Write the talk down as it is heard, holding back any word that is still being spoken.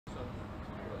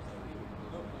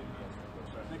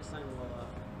next time we'll...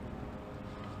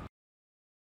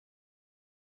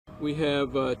 We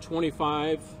have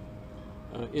 25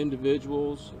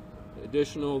 individuals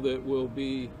additional that will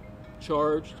be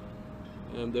charged.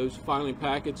 And those filing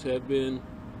packets have been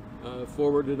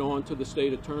forwarded on to the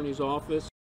state attorney's office.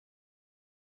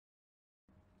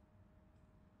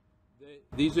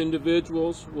 These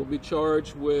individuals will be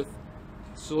charged with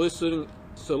soliciting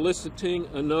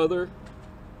another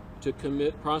to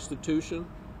commit prostitution.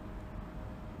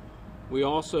 We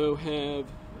also have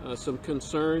some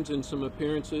concerns and some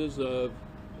appearances of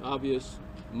obvious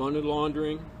money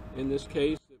laundering in this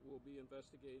case that we'll be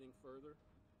investigating further.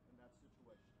 In that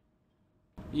situation?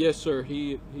 Yes, sir.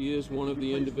 He is one of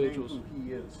the individuals. Name who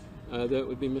he is? That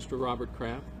would be Mr. Robert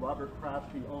Kraft. Robert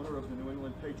Kraft, the owner of the New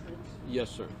England Patriots? Yes,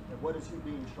 sir. And what is he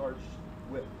being charged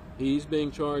with? He's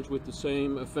being charged with the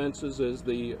same offenses as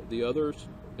the others,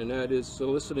 and that is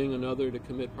soliciting another to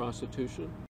commit prostitution.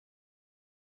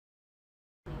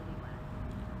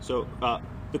 So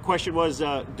the question was,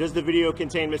 does the video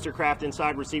contain Mr. Kraft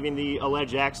inside receiving the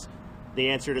alleged acts? The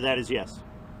answer to that is yes.